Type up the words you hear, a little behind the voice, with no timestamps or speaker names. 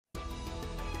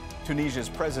Tunisia's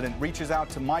president reaches out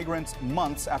to migrants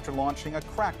months after launching a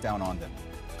crackdown on them.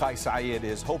 Kais Saied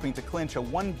is hoping to clinch a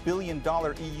 $1 billion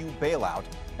EU bailout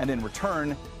and in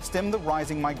return stem the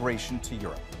rising migration to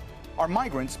Europe. Are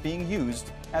migrants being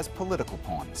used as political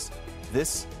pawns?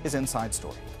 This is Inside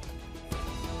Story.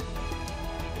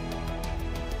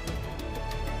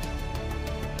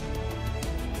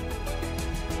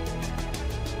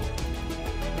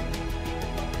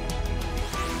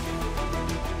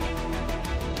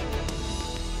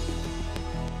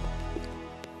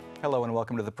 Hello and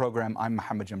welcome to the program. I'm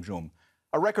Mohammed Jamjoom.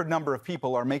 A record number of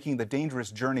people are making the dangerous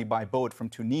journey by boat from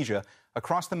Tunisia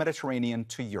across the Mediterranean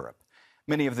to Europe.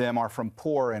 Many of them are from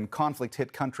poor and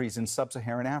conflict-hit countries in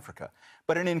sub-Saharan Africa.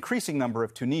 But an increasing number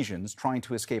of Tunisians trying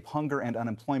to escape hunger and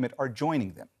unemployment are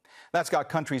joining them. That's got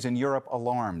countries in Europe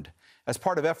alarmed. As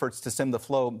part of efforts to stem the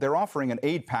flow, they're offering an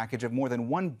aid package of more than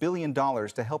 $1 billion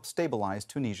to help stabilize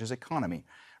Tunisia's economy.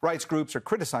 Rights groups are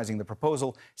criticizing the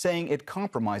proposal, saying it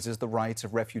compromises the rights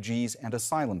of refugees and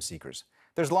asylum seekers.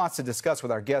 There's lots to discuss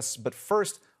with our guests, but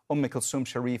first, Kulthum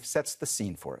Sharif sets the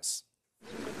scene for us.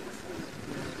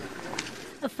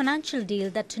 A financial deal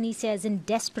that Tunisia is in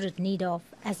desperate need of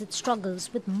as it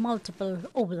struggles with multiple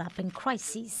overlapping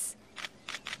crises.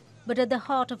 But at the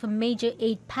heart of a major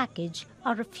aid package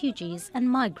are refugees and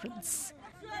migrants.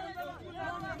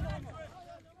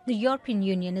 The European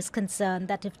Union is concerned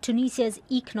that if Tunisia's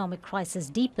economic crisis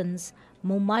deepens,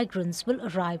 more migrants will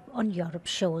arrive on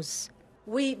Europe's shores.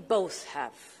 We both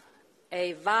have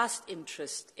a vast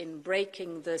interest in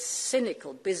breaking the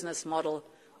cynical business model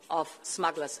of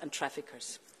smugglers and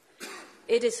traffickers.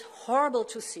 It is horrible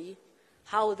to see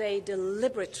how they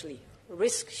deliberately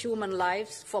risk human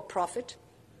lives for profit.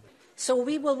 So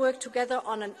we will work together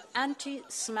on an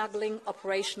anti-smuggling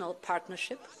operational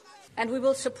partnership, and we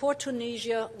will support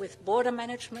Tunisia with border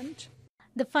management.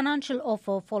 The financial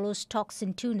offer follows talks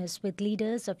in Tunis with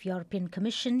leaders of European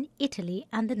Commission, Italy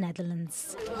and the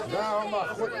Netherlands.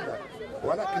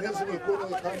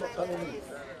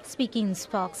 Speaking in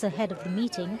Sparks ahead of the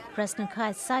meeting, President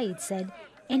Kais Saied said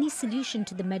any solution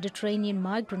to the Mediterranean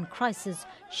migrant crisis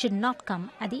should not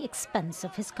come at the expense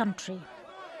of his country.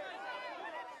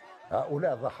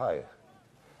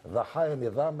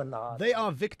 They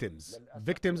are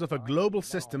victims of a global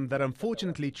system that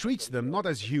unfortunately treats them not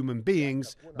as human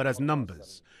beings, but as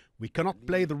numbers. We cannot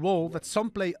play the role that some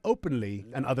play openly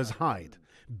and others hide,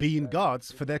 being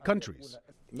guards for their countries.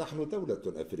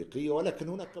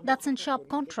 That's in sharp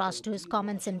contrast to his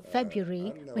comments in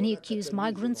February when he accused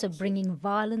migrants of bringing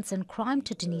violence and crime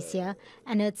to Tunisia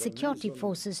and urged security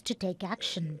forces to take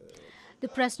action. The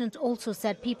president also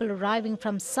said people arriving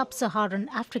from sub-Saharan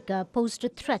Africa posed a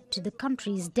threat to the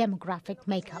country's demographic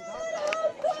makeup.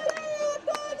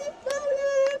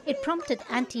 It prompted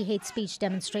anti-hate speech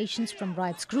demonstrations from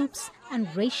rights groups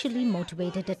and racially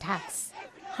motivated attacks.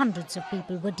 Hundreds of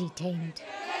people were detained.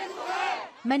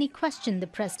 Many questioned the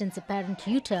president's apparent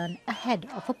U-turn ahead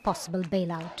of a possible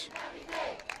bailout.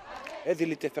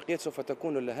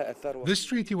 This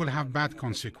treaty will have bad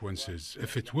consequences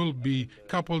if it will be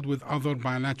coupled with other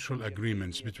bilateral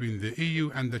agreements between the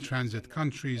EU and the transit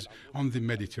countries on the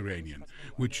Mediterranean,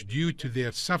 which, due to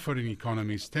their suffering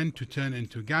economies, tend to turn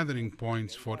into gathering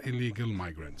points for illegal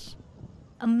migrants.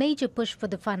 A major push for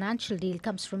the financial deal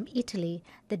comes from Italy,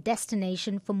 the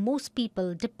destination for most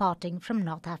people departing from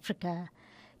North Africa.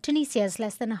 Tunisia is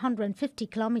less than 150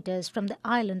 kilometers from the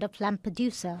island of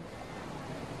Lampedusa.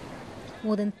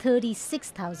 More than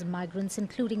 36,000 migrants,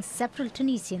 including several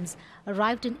Tunisians,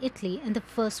 arrived in Italy in the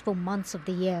first 4 months of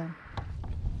the year.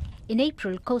 In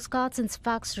April, Coast Guards and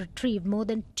Sfax retrieved more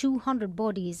than 200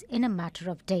 bodies in a matter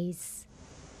of days.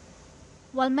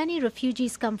 While many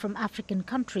refugees come from African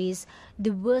countries,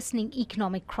 the worsening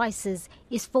economic crisis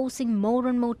is forcing more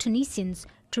and more Tunisians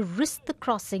to risk the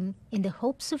crossing in the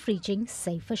hopes of reaching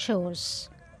safer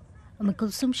shores.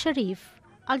 Kulthum Sharif,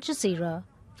 Al Jazeera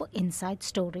for Inside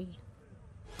Story.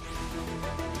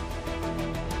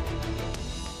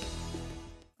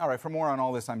 All right, for more on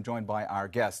all this, I'm joined by our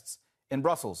guests. In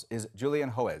Brussels is Julien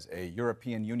Hoez, a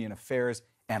European Union affairs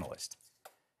analyst.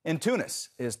 In Tunis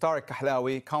is Tarek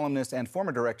Kahlaoui, columnist and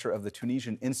former director of the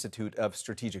Tunisian Institute of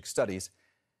Strategic Studies.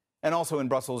 And also in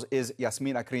Brussels is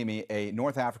Yasmine Akrimi, a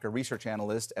North Africa research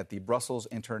analyst at the Brussels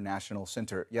International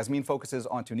Center. Yasmine focuses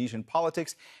on Tunisian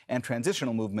politics and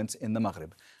transitional movements in the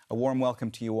Maghreb. A warm welcome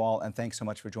to you all, and thanks so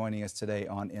much for joining us today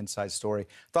on Inside Story.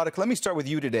 Tarek, let me start with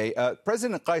you today.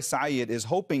 President Kais Saied is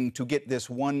hoping to get this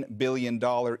 $1 billion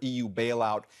EU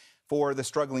bailout for the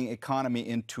struggling economy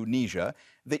in Tunisia.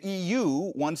 The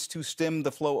EU wants to stem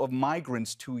the flow of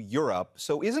migrants to Europe.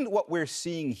 So isn't what we're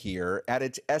seeing here, at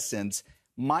its essence,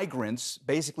 migrants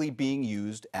basically being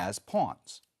used as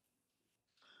pawns?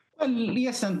 Well,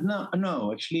 yes and no.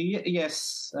 No, actually,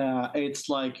 yes. It's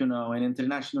like, in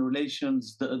international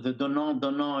relations, the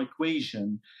donnant-donnant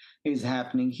equation is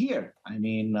happening here. I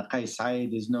mean, Qais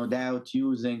Said is no doubt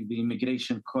using the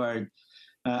immigration card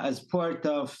as part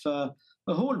of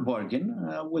a whole bargain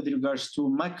with regards to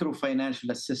macro-financial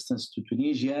assistance to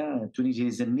Tunisia. Tunisia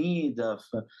is in need of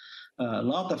a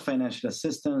lot of financial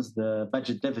assistance. The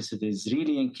budget deficit is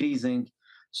really increasing.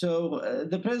 So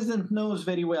the president knows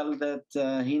very well that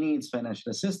he needs financial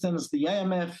assistance. The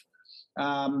IMF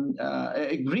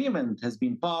agreement has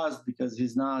been paused because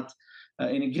he's not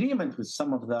in agreement with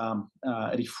some of the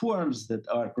reforms that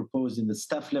are proposed in the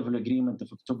staff level agreement of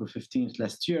October 15th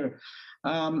last year.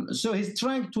 So he's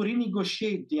trying to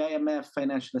renegotiate the IMF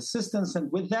financial assistance,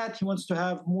 and with that, he wants to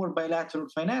have more bilateral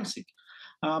financing.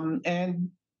 And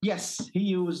yes, he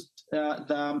used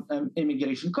the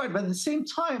immigration card, but at the same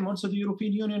time, also the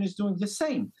European Union is doing the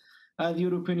same. The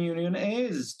European Union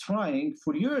is trying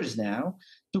for years now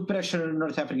to pressure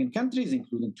North African countries,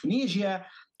 including Tunisia,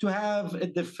 to have a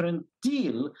different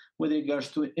deal with regards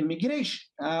to immigration.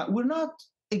 We're not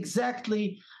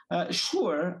exactly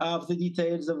sure of the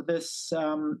details of this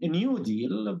new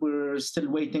deal. We're still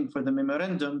waiting for the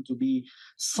memorandum to be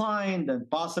signed and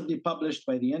possibly published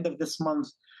by the end of this month.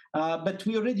 But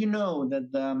we already know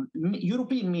that the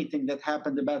European meeting that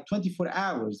happened about 24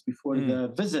 hours before the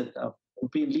visit of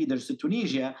European leaders to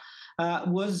Tunisia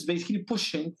was basically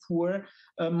pushing for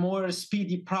a more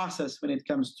speedy process when it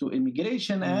comes to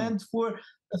immigration and for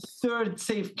a third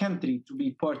safe country to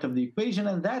be part of the equation,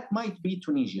 and that might be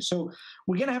Tunisia. So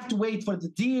we're going to have to wait for the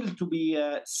deal to be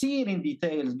seen in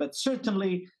details, but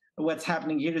certainly what's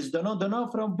happening here is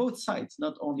donnant-donnant from both sides,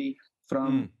 not only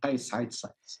from Qais Said's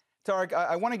sides. Tarek,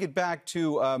 I want to get back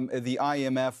to the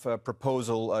IMF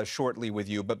proposal shortly with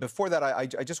you. But before that, I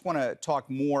just want to talk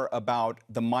more about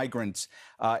the migrants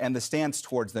and the stance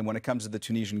towards them when it comes to the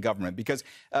Tunisian government. Because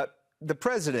the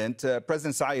President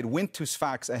Said, went to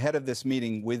Sfax ahead of this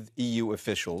meeting with EU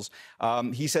officials.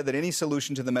 He said that any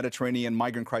solution to the Mediterranean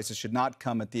migrant crisis should not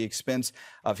come at the expense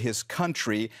of his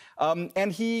country.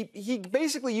 And he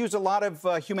basically used a lot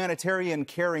of humanitarian,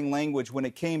 caring language when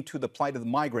it came to the plight of the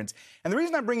migrants. And the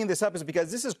reason I'm bringing this up is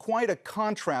because this is quite a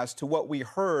contrast to what we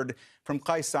heard from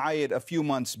Qais Said a few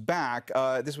months back.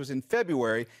 This was in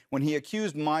February when he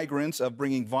accused migrants of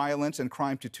bringing violence and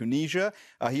crime to Tunisia.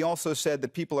 He also said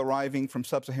that people arriving from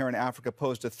sub-Saharan Africa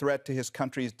posed a threat to his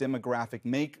country's demographic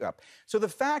makeup. So the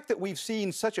fact that we've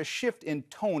seen such a shift in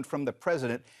tone from the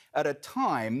president at a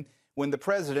time when the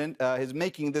president is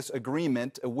making this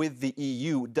agreement with the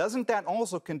EU, doesn't that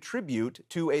also contribute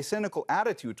to a cynical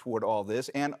attitude toward all this?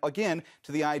 And again,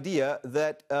 to the idea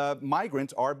that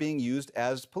migrants are being used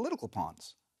as political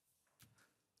pawns?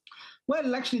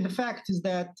 Well, actually, the fact is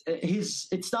that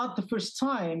it's not the first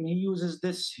time he uses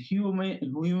this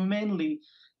humanly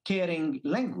caring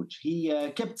language. He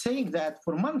kept saying that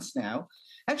for months now.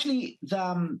 Actually,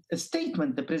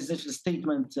 the presidential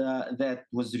statement that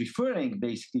was referring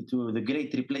basically to the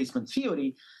great replacement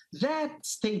theory, that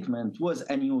statement was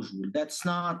unusual. That's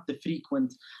not the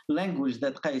frequent language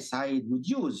that Qais Said would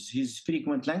use. His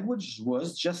frequent language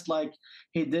was just like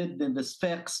he did in the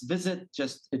Sfax visit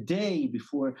just a day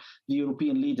before the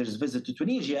European leaders' visit to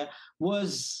Tunisia,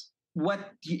 was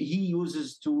what he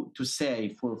uses to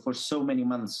say for so many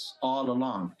months all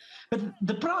along. But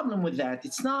the problem with that,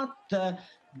 it's not the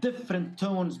different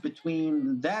tones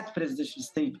between that presidential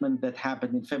statement that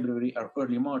happened in February or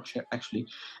early March, actually,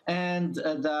 and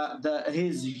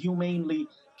his humanely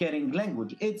caring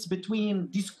language. It's between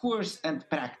discourse and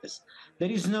practice.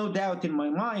 There is no doubt in my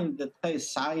mind that Qais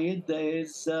Said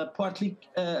is partly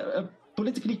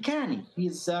politically canny.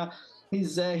 He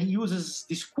uses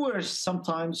discourse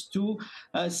sometimes to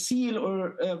seal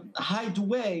or hide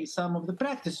away some of the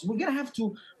practices. We're going to have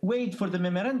to wait for the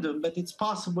memorandum, but it's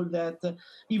possible that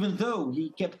even though he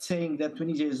kept saying that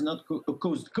Tunisia is not a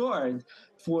coast guard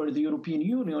for the European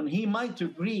Union, he might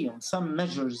agree on some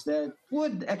measures that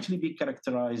would actually be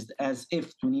characterized as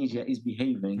if Tunisia is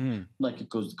behaving like a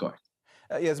coast guard.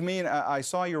 Yasmine, I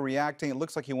saw you reacting. It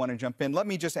looks like you want to jump in. Let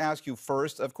me just ask you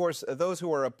first. Of course, those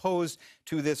who are opposed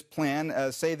to this plan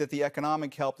say that the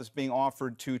economic help that's being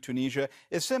offered to Tunisia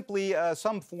is simply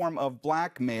some form of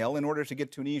blackmail in order to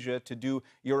get Tunisia to do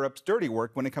Europe's dirty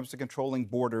work when it comes to controlling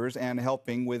borders and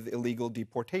helping with illegal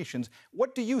deportations.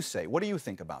 What do you say? What do you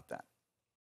think about that?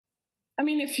 I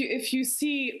mean, if you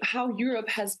see how Europe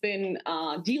has been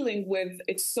dealing with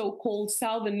its so-called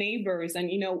southern neighbors, and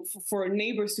for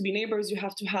neighbors to be neighbors, you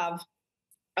have to have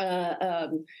a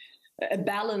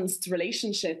balanced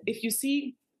relationship. If you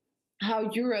see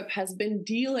how Europe has been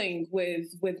dealing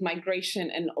with migration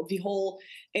and the whole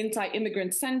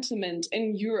anti-immigrant sentiment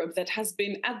in Europe that has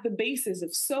been at the basis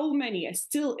of so many, and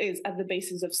still is at the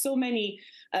basis of so many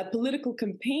political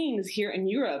campaigns here in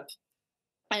Europe.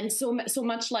 And so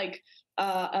much like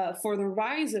for the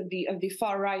rise of the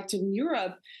far right in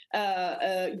Europe,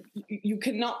 you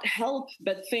cannot help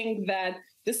but think that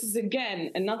this is, again,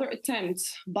 another attempt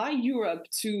by Europe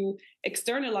to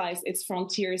externalize its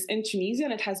frontiers in Tunisia,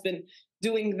 and it has been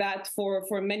doing that for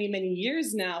many, many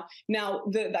years now. Now,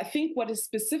 I think what is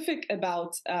specific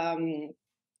about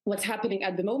what's happening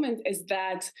at the moment is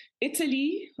that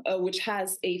Italy, which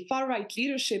has a far-right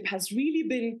leadership, has really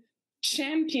been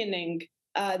championing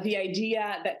the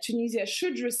idea that Tunisia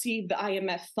should receive the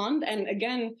IMF fund. And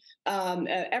again,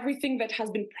 everything that has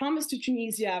been promised to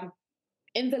Tunisia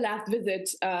in the last visit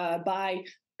by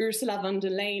Ursula von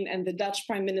der Leyen and the Dutch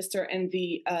Prime Minister and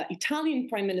the Italian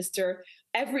Prime Minister,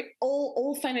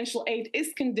 all financial aid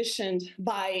is conditioned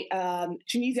by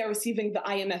Tunisia receiving the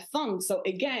IMF fund. So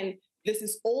again, this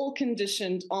is all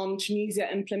conditioned on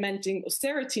Tunisia implementing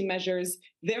austerity measures,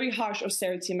 very harsh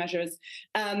austerity measures.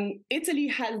 Italy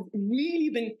has really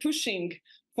been pushing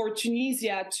for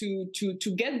Tunisia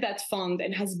to get that fund,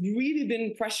 and has really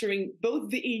been pressuring both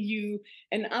the EU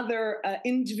and other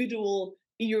individual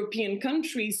European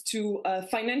countries to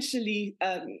financially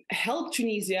help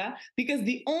Tunisia, because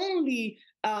the only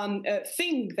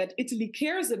thing that Italy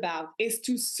cares about is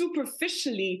to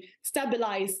superficially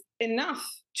stabilize enough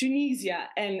Tunisia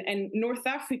and North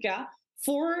Africa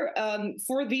for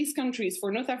these countries,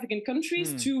 for North African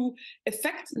countries, to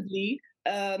effectively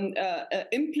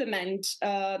implement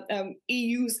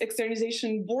EU's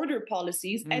externalization border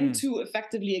policies, and to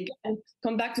effectively, again,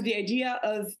 come back to the idea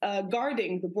of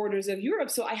guarding the borders of Europe.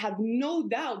 So I have no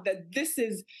doubt that this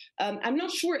is, I'm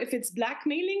not sure if it's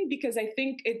blackmailing, because I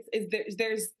think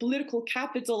there's political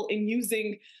capital in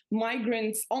using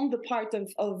migrants on the part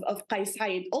of Qais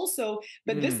Said also,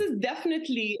 but this is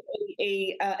definitely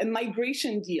a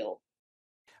migration deal.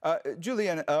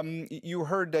 Julien, you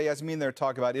heard Yasmine there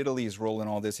talk about Italy's role in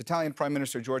all this. Italian Prime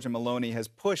Minister Giorgia Meloni has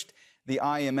pushed the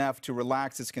IMF to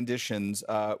relax its conditions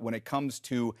when it comes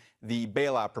to the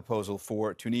bailout proposal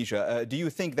for Tunisia. Do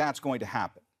you think that's going to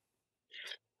happen?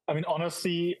 I mean,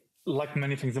 honestly, like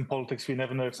many things in politics, we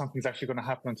never know if something's actually going to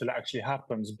happen until it actually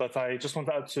happens. But I just want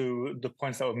to add to the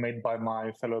points that were made by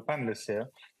my fellow panelists here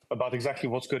about exactly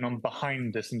what's going on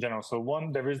behind this in general. So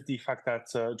one, there is the fact that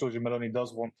Giorgia Meloni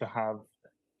does want to have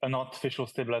an artificial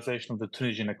stabilization of the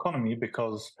Tunisian economy,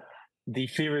 because the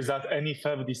fear is that any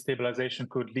further destabilization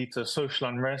could lead to social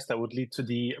unrest that would lead to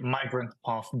the migrant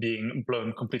path being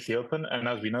blown completely open. And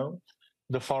as we know,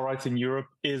 the far right in Europe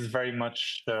is very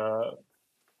much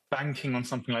banking on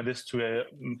something like this to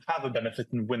have a benefit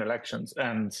and win elections.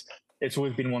 And it's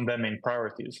always been one of their main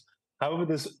priorities. However,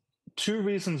 there's two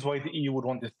reasons why the EU would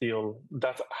want this deal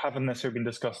that haven't necessarily been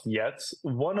discussed yet.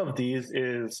 One of these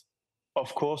is,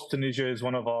 of course, Tunisia is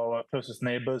one of our closest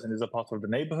neighbors and is a part of the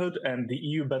neighborhood, and the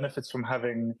EU benefits from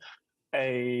having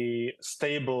a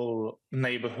stable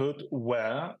neighborhood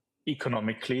where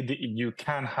economically the EU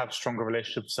can have stronger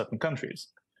relationships with certain countries.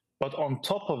 But on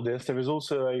top of this, there is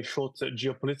also a short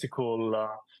geopolitical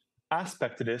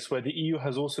aspect to this, where the EU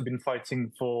has also been fighting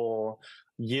for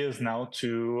years now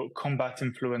to combat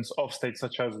influence of states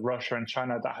such as Russia and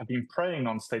China that have been preying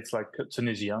on states like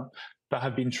Tunisia, that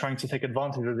have been trying to take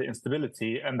advantage of the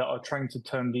instability, and that are trying to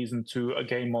turn these into a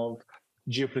game of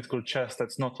geopolitical chess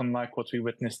that's not unlike what we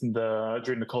witnessed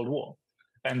during the Cold War.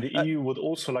 And the EU would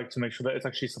also like to make sure that it's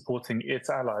actually supporting its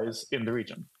allies in the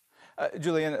region.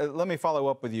 Julien, let me follow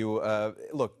up with you.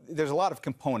 Look, there's a lot of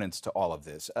components to all of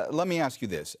this. Let me ask you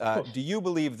this. Do you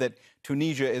believe that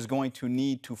Tunisia is going to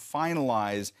need to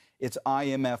finalize its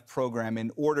IMF program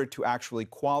in order to actually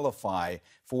qualify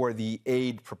for the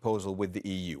aid proposal with the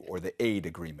EU, or the aid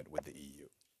agreement with the EU?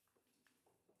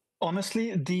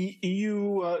 Honestly, the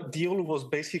EU deal was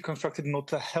basically constructed not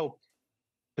to help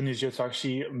Tunisia to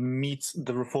actually meet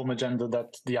the reform agenda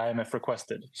that the IMF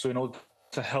requested. So in order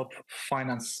to help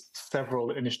finance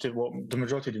several initiatives, well, the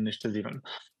majority of the initiatives even.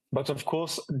 But of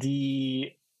course,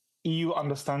 the EU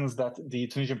understands that the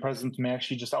Tunisian president may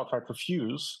actually just outright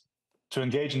refuse to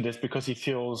engage in this, because he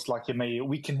feels like it may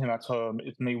weaken him at home,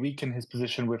 it may weaken his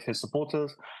position with his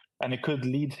supporters, and it could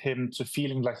lead him to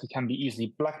feeling like he can be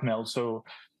easily blackmailed. So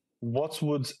what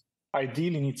would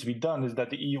ideally need to be done is that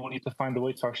the EU will need to find a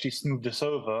way to actually smooth this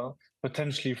over,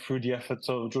 potentially through the efforts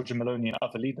of Giorgia Meloni and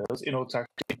other leaders, in order to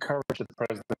actually encourage the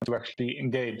president to actually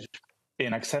engage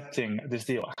in accepting this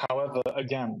deal. However,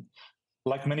 again,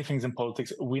 like many things in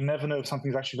politics, we never know if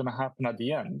something's actually going to happen at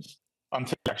the end.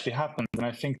 until it actually happens. And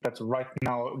I think that right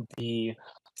now the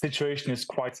situation is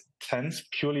quite tense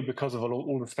purely because of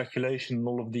all the speculation and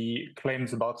all of the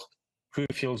claims about who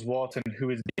feels what and who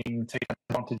is being taken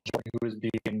advantage of, who is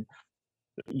being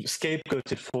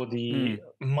scapegoated for the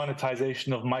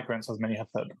monetization of migrants, as many have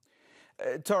said.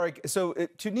 Tarek, so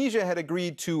Tunisia had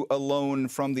agreed to a loan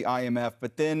from the IMF,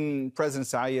 but then President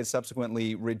Saïed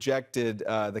subsequently rejected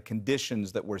the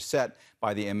conditions that were set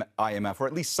by the IMF, or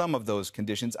at least some of those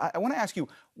conditions. I want to ask you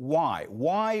why?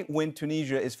 Why, when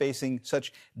Tunisia is facing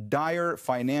such dire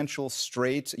financial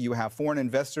straits, you have foreign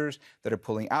investors that are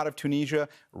pulling out of Tunisia,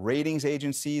 ratings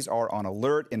agencies are on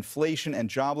alert, inflation and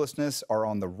joblessness are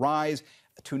on the rise.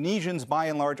 Tunisians, by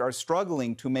and large, are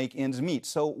struggling to make ends meet.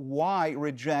 So why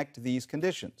reject these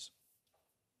conditions?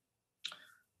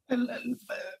 Well,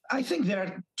 I think there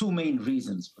are two main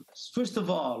reasons for this. First of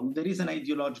all, there is an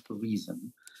ideological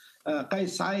reason.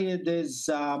 Kais Saied is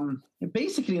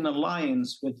basically in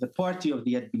alliance with the party of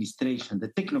the administration, the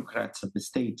technocrats of the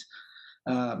state,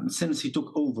 since he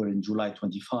took over in July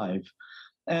 25.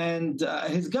 And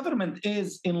his government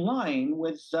is in line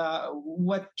with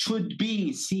what should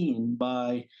be seen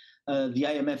by the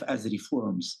IMF as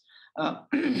reforms.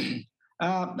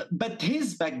 But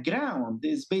his background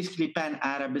is basically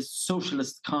pan-Arabist,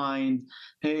 socialist kind.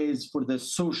 He is for the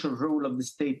social role of the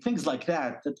state, things like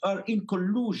that are in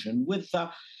collusion with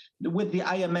the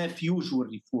IMF usual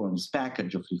reforms,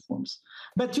 package of reforms.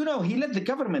 But, you know, he let the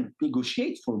government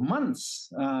negotiate for months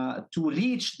to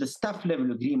reach the staff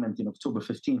level agreement in October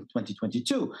 15,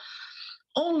 2022.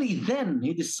 Only then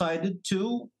he decided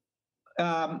to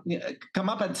come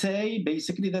up and say,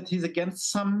 basically, that he's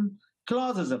against some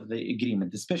clauses of the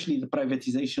agreement, especially the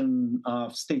privatization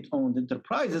of state-owned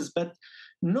enterprises, but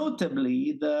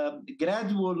notably the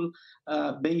gradual,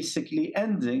 basically,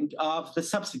 ending of the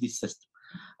subsidy system.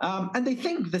 And I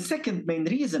think the second main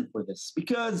reason for this,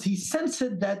 because he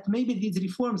sensed that maybe these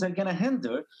reforms are going to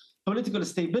hinder political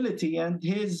stability and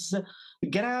his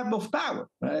grab of power,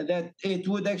 that it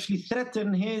would actually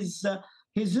threaten his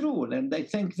rule. And I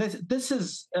think this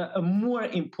is a more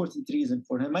important reason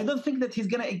for him. I don't think that he's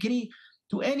going to agree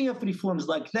to any of reforms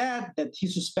like that he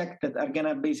suspects that are going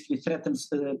to basically threaten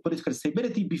political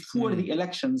stability before the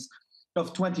elections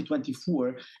of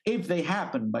 2024, if they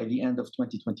happen by the end of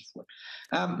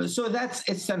 2024. So that's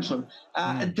essential.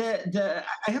 I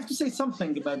have to say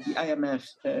something about the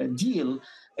IMF deal.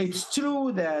 It's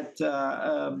true that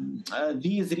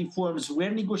these reforms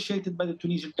were negotiated by the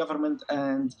Tunisian government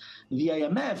and the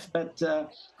IMF, but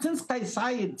since Kais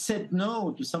Saied said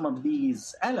no to some of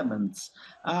these elements,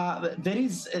 there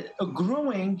is a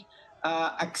growing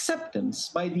acceptance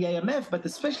by the IMF, but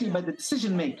especially by the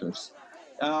decision makers,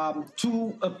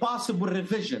 to a possible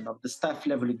revision of the staff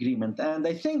level agreement. And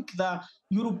I think the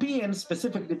European,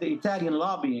 specifically the Italian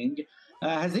lobbying,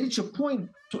 has reached a point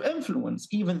to influence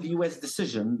even the US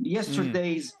decision.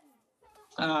 Yesterday's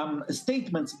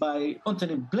statements by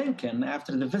Antony Blinken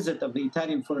after the visit of the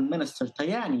Italian Foreign Minister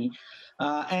Tajani,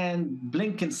 and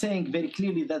Blinken saying very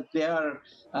clearly that there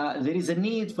is a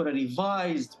need for a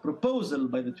revised proposal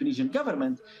by the Tunisian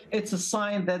government, it's a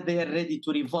sign that they are ready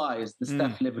to revise the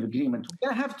staff level agreement. We're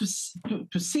going to have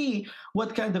to see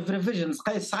what kind of revisions.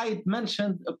 Kais Saied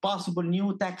mentioned a possible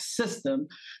new tax system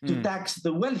to tax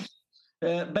the wealthy.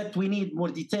 But we need more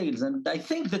details. And I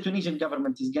think the Tunisian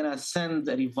government is going to send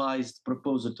a revised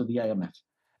proposal to the IMF.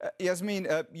 Yasmine,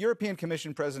 European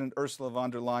Commission President Ursula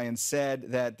von der Leyen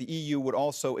said that the EU would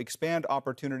also expand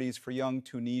opportunities for young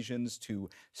Tunisians to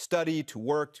study, to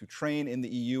work, to train in the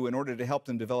EU in order to help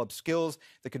them develop skills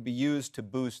that could be used to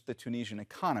boost the Tunisian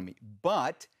economy.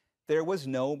 But there was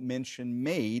no mention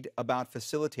made about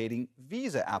facilitating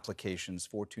visa applications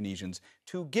for Tunisians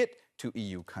to get to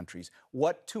EU countries.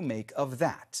 What to make of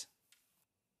that?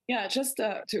 Yeah, just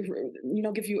to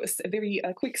give you a very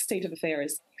quick state of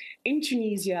affairs. In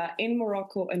Tunisia, in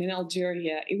Morocco, and in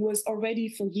Algeria, it was already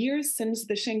for years since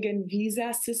the Schengen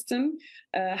visa system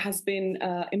has been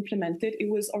implemented. It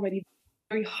was already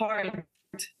very hard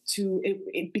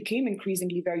it became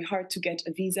increasingly very hard to get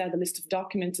a visa. The list of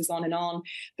documents is on,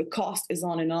 the cost is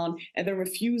on, and the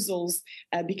refusals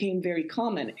became very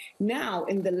common. Now,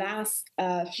 in the last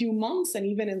few months, and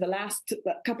even in the last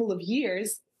couple of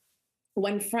years,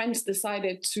 when France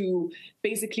decided to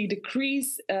basically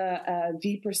decrease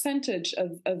the percentage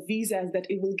of visas that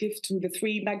it will give to the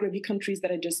three Maghrebi countries that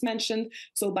I just mentioned,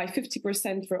 so by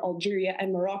 50% for Algeria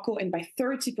and Morocco, and by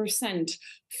 30%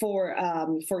 for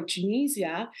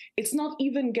Tunisia, it's not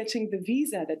even getting the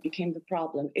visa that became the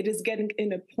problem. It is getting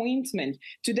an appointment.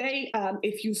 Today,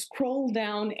 if you scroll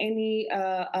down any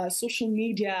social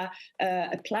media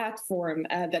platform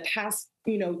that has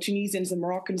Tunisians and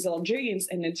Moroccans and Algerians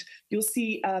in it, you'll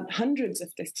see hundreds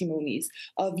of testimonies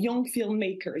of young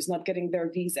filmmakers not getting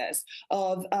their visas,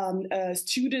 of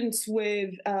students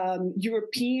with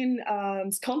European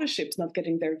scholarships not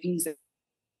getting their visas,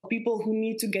 people who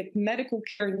need to get medical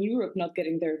care in Europe not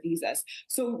getting their visas.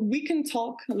 So we can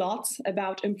talk a lot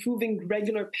about improving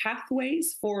regular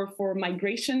pathways for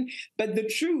migration, but the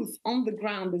truth on the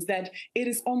ground is that it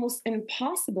is almost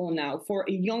impossible now for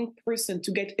a young person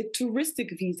to get a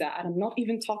touristic visa. And I'm not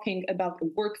even talking about a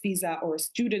work visa or a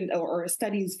student or a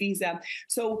studies visa.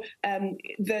 So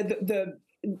the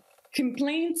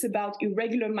complaints about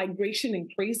irregular migration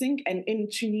increasing, and in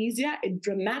Tunisia, it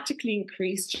dramatically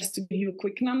increased. Just to give you a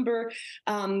quick number,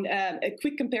 a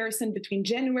quick comparison between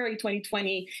January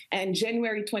 2020 and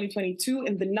January 2022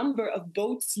 in the number of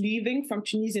boats leaving from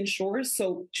Tunisian shores,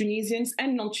 so Tunisians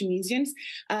and non-Tunisians,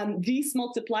 these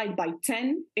multiplied by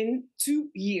 10 in 2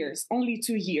 years, only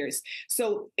 2 years.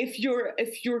 So if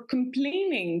you're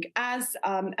complaining as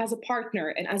a partner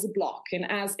and as a bloc and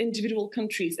as individual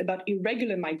countries about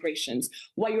irregular migration,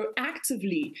 while you're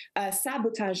actively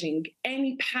sabotaging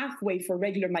any pathway for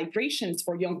regular migrations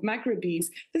for young Maghrebis,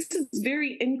 this is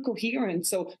very incoherent.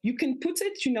 So you can put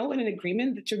it, in an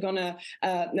agreement that you're going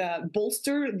to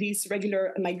bolster these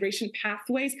regular migration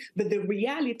pathways, but the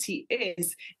reality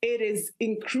is it is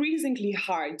increasingly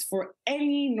hard for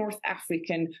any North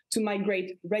African to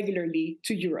migrate regularly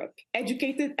to Europe,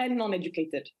 educated and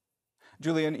non-educated.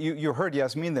 Julien, you heard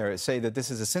Yasmine there say that this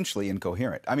is essentially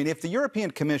incoherent. I mean, if the European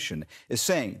Commission is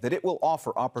saying that it will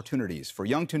offer opportunities for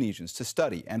young Tunisians to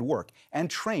study and work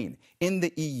and train in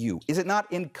the EU, is it not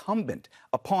incumbent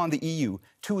upon the EU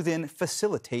to then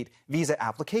facilitate visa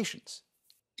applications?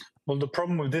 Well, the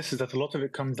problem with this is that a lot of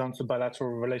it comes down to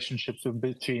bilateral relationships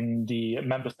between the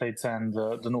member states and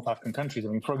the North African countries. I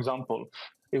mean, for example,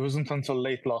 it wasn't until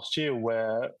late last year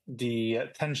where the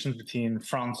tensions between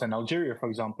France and Algeria, for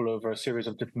example, over a series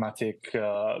of diplomatic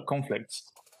conflicts,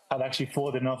 had actually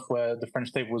thawed enough where the French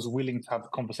state was willing to have a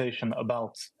conversation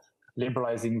about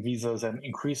liberalizing visas and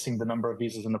increasing the number of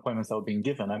visas and appointments that were being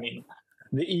given. I mean,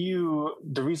 the EU,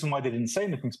 the reason why they didn't say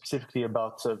anything specifically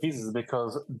about visas is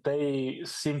because they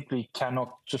simply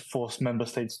cannot just force member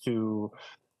states to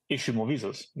issue more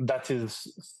visas. That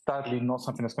is sadly not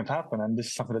something that's going to happen, and this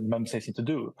is something that member states need to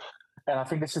do. And I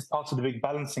think this is part of the big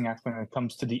balancing act when it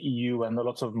comes to the EU and a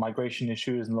lot of migration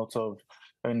issues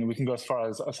and we can go as far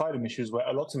as asylum issues, where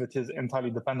a lot of it is entirely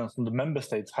dependent on the member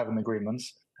states having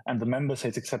agreements and the member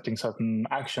states accepting certain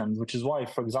actions, which is why,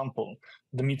 for example,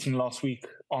 the meeting last week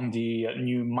on the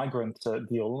new migrant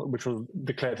deal, which was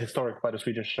declared historic by the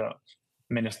Swedish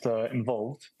minister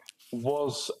involved,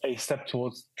 was a step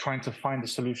towards trying to find a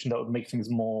solution that would make things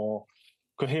more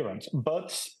coherent.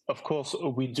 But, of course,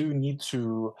 we do need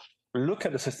to look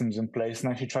at the systems in place and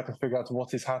actually try to figure out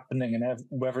what is happening and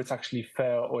whether it's actually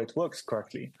fair or it works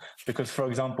correctly. Because, for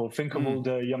example, think of all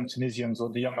the young Tunisians or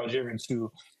the young Algerians who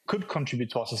could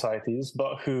contribute to our societies,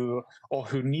 but who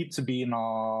need to be in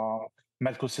our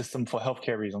medical system for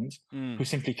healthcare reasons, who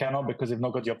simply cannot because they've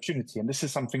not got the opportunity. And this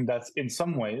is something that, in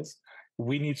some ways,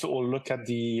 we need to all look at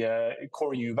the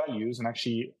core EU values and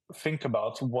actually think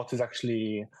about what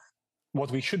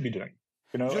we should be doing,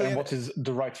 Julien, and what is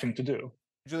the right thing to do.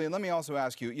 Julien, let me also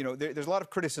ask you, there's a lot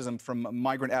of criticism from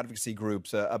migrant advocacy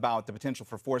groups about the potential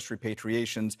for forced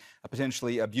repatriations,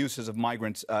 potentially abuses of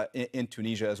migrants in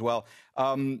Tunisia as well.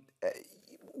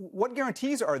 What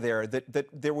guarantees are there that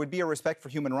there would be a respect for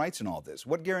human rights in all this?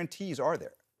 What guarantees are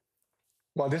there?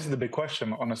 Well, this is the big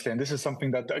question, honestly, and this is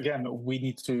something that, again, we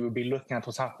need to be looking at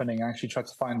what's happening and actually try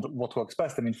to find what works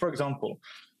best. I mean, for example,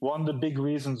 one of the big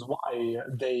reasons why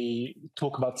they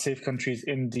talk about safe countries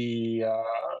in the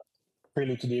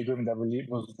prelude to the agreement that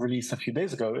was released a few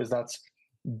days ago is that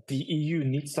the EU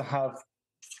needs to have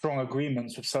strong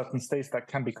agreements with certain states that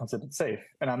can be considered safe.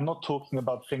 And I'm not talking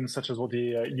about things such as what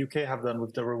the UK have done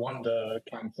with the Rwanda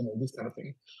camps and all this kind of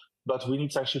thing. But we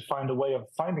need to actually find a way of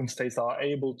finding states that are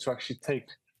able to actually take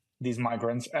these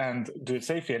migrants and do it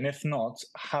safely. And if not,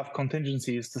 have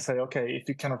contingencies to say, okay, if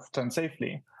you cannot return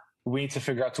safely, we need to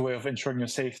figure out a way of ensuring your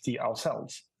safety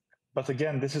ourselves. But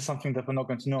again, this is something that we're not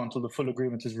going to know until the full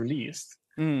agreement is released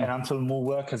and until more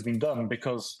work has been done,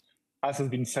 because as has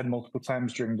been said multiple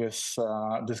times during this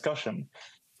discussion,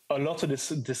 a lot of this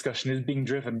discussion is being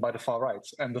driven by the far right.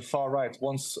 And the far right,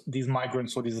 once these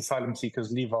migrants or these asylum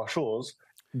seekers leave our shores,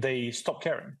 they stop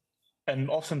caring. And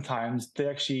oftentimes they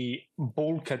actually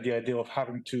balk at the idea of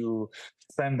having to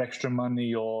spend extra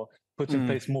money or put in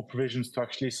place more provisions to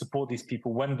actually support these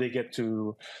people when they get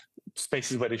to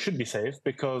spaces where they should be safe,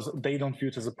 because they don't view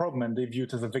it as a problem and they view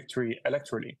it as a victory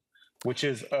electorally, which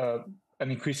is a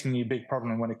an increasingly big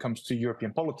problem when it comes to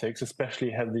European politics, especially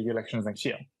ahead of the elections next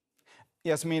year.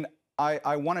 Yasmine,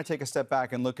 I want to take a step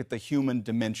back and look at the human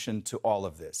dimension to all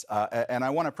of this. And I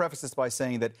want to preface this by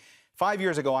saying that 5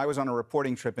 years ago, I was on a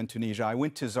reporting trip in Tunisia. I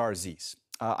went to Zarzis.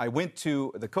 I went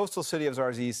to the coastal city of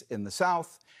Zarzis in the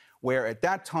south, where at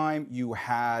that time you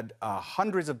had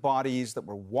hundreds of bodies that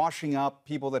were washing up,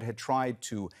 people that had tried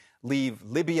to leave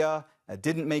Libya,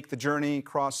 didn't make the journey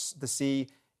across the sea,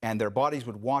 and their bodies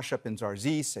would wash up in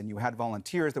Zarzis, and you had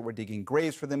volunteers that were digging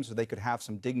graves for them so they could have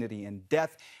some dignity in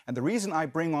death. And the reason I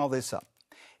bring all this up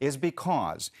is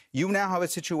because you now have a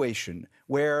situation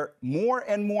where more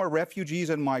and more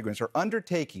refugees and migrants are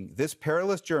undertaking this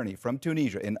perilous journey from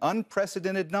Tunisia in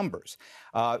unprecedented numbers.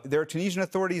 There are Tunisian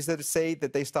authorities that say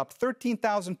that they stopped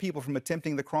 13,000 people from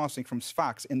attempting the crossing from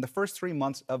Sfax in the first 3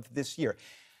 months of this year.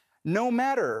 No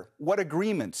matter what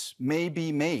agreements may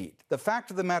be made, the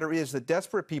fact of the matter is that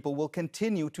desperate people will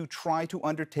continue to try to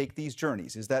undertake these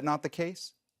journeys. Is that not the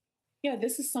case? Yeah,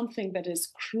 this is something that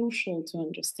is crucial to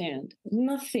understand.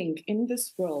 Nothing in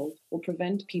this world will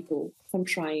prevent people from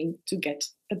trying to get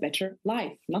a better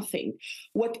life. Nothing.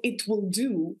 What it will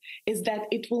do is that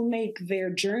it will make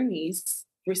their journeys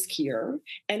riskier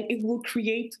and it will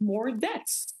create more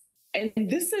deaths. And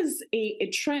this is a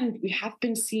trend we have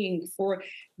been seeing for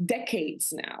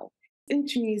decades now. In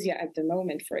Tunisia at the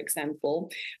moment, for example,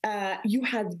 you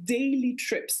have daily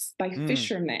trips by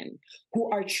fishermen who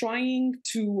are trying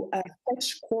to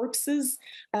fetch corpses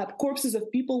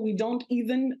of people we don't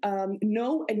even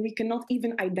know and we cannot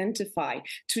even identify.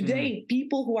 Today,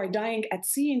 people who are dying at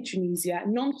sea in Tunisia,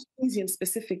 non-Tunisian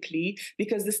specifically,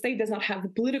 because the state does not have the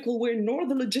political will nor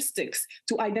the logistics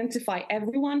to identify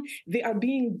everyone, they are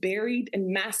being buried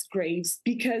in mass graves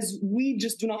because we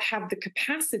just do not have the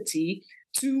capacity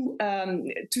to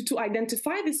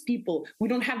identify these people. We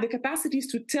don't have the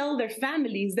capacities to tell their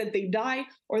families that they die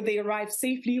or they arrive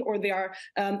safely or they are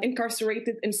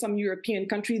incarcerated in some European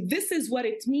country. This is what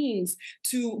it means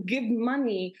to give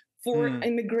money for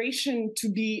immigration to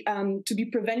be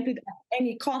prevented at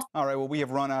any cost. All right, well, we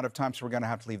have run out of time, so we're going to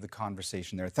have to leave the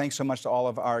conversation there. Thanks so much to all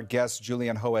of our guests,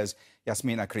 Julien Hoez,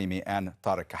 Yasmine Akrimi, and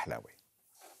Tarek Kahlaoui.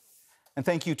 And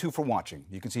thank you, too, for watching.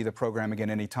 You can see the program again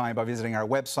anytime by visiting our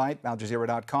website,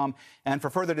 aljazeera.com. And for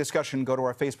further discussion, go to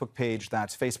our Facebook page.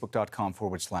 That's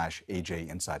facebook.com/AJ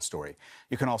Inside Story.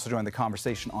 You can also join the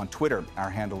conversation on Twitter. Our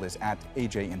handle is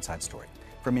 @AJ Inside Story.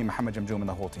 For me, Mohammed, Jamjoom, and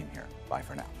the whole team here. Bye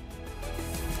for now.